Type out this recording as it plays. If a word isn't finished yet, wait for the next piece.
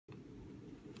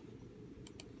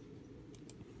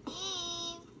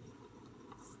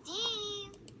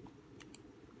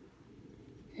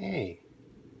Hey,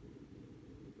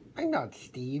 I'm not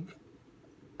Steve.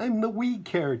 I'm the Wii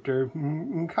character,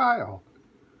 Kyle.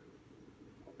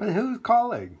 But who's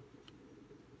calling?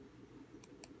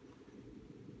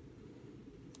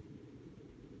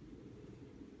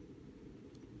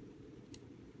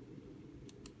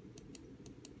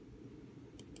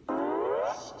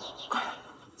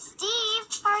 Steve,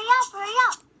 hurry up, hurry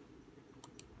up.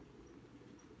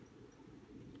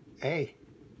 Hey,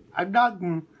 I'm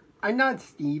not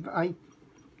Steve. I'm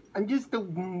just the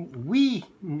Wii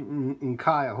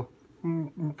Kyle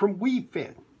from Wii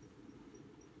Fit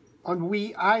on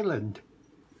Wii Island.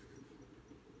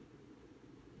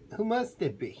 Who must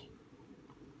it be?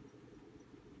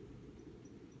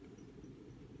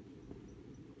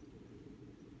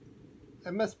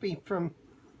 That must be from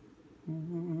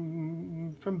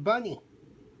Bunny.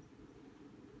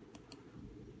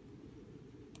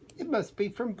 It must be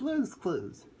from Blue's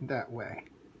Clues that way.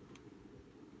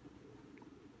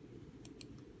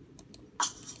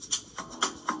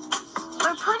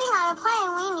 We're putting on a play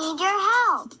and we need your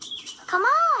help. Come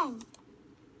on.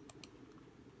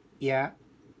 Yeah,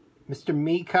 Mr.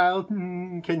 Me Kyle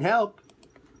can help.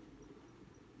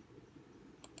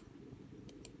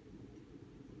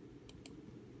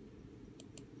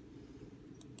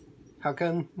 How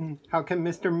can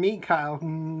Mr. Me Kyle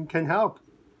can help?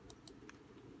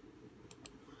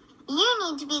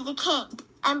 You need to be the king,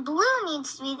 and Blue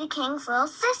needs to be the king's little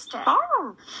sister.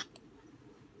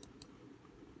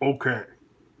 Okay.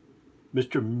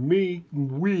 Mr. Me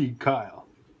Wee Kyle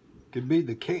can be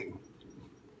the king.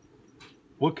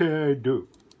 What can I do?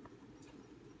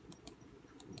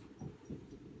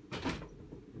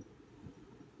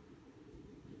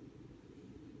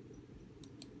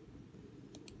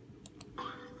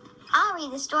 I'll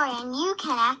read the story and you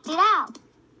can act it out.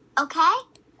 Okay?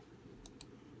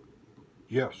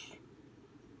 Yes.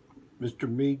 Mr.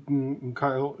 Me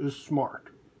Kyle is smart.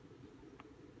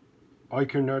 I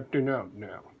can act it out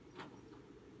now.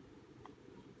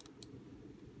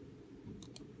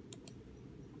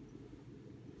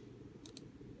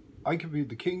 I can be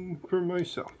the king for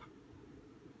myself.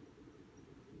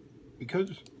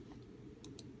 Because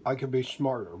I can be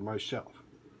smarter myself.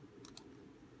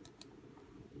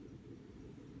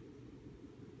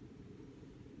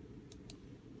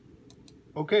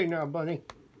 Okay now, Bunny.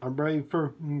 I'm ready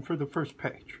for the first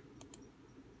page.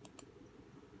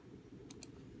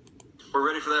 We're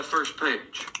ready for that first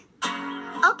page.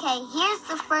 Okay, here's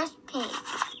the first page.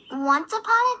 Once upon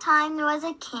a time, there was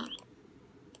a king.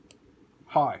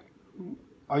 Hi,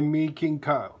 I'm Me King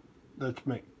Kyle. That's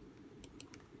me.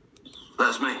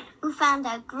 That's me. Who found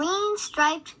a green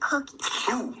striped cookie.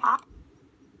 Ooh.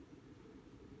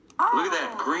 Look at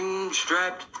that green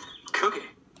striped cookie.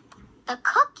 The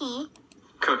cookie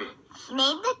Cookie.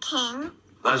 made the king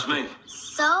That's me.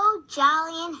 so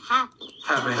jolly and happy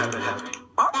Happy.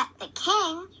 that the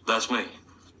king That's me.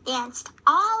 danced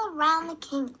all around the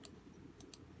kingdom.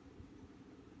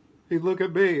 Hey, look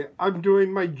at me. I'm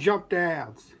doing my jump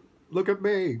dance. Look at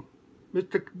me.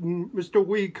 Mr.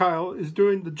 Wee Kyle is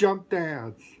doing the jump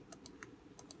dance.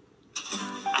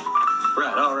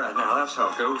 Right, all right. Now, that's how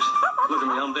it goes. Look at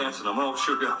me. I'm dancing. I'm all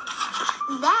shook up.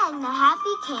 Then the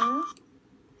happy king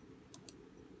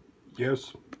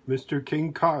Yes, Mr.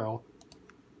 King Kyle.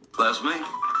 That's me.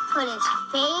 put his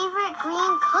favorite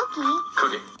green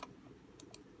Cookie.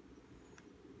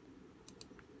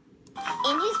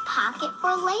 in his pocket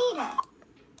for later.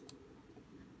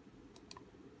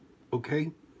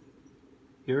 Okay,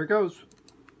 here it goes.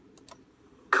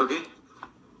 Cookie.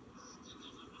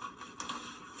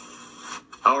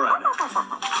 All right.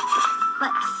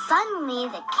 But suddenly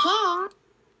the king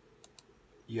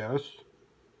Yes,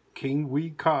 King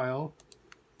Wee Kyle.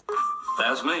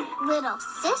 That's me. little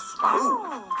sister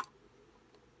Ooh.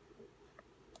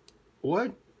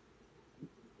 What?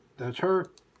 That's her.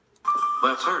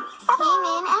 That's her. came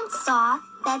in and saw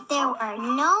that there were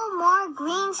no more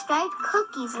green striped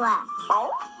cookies left.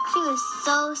 She was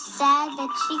so sad that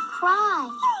she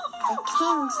cried. The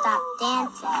king stopped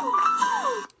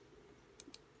dancing.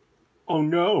 Oh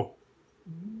no.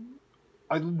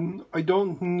 I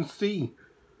don't see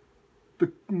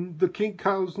the King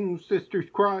Kyle's sisters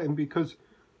crying because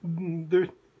there's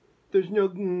no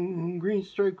green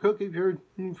striped cookie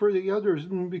for the others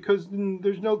because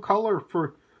there's no color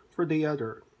for the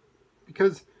other,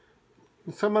 because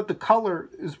some of the color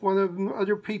is one of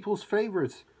other people's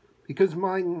favorites, because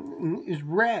mine is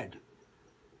red.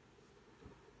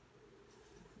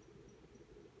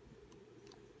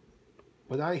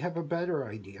 But I have a better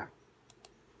idea.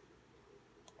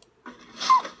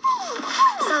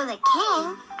 So the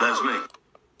king That's me.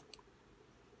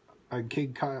 I'm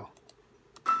King Kyle.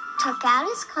 took out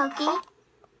his cookie.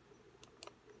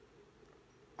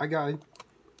 I got it.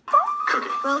 Cookie.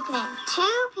 Broke it in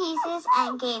 2 pieces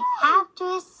and gave half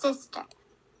to his sister.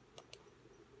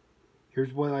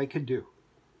 Here's what I could do.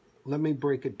 Let me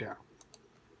break it down.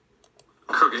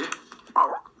 Cookie.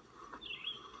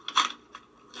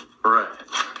 Right.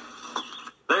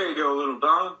 There you go, little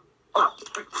darling. Oh,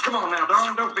 come on now,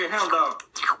 darling. Don't be a hound dog.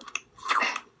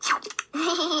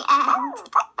 The end.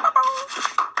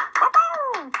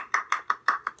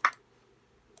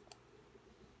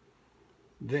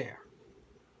 There.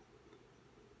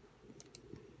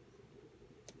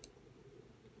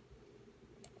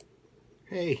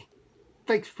 Hey,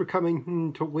 thanks for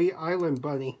coming to Wheat Island,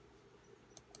 Bunny.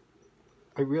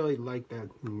 I really like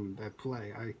that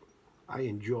play. I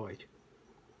enjoyed.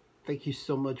 Thank you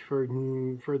so much for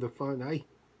the fun.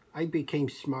 I became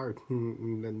smart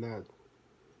than that.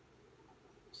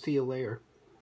 See you later.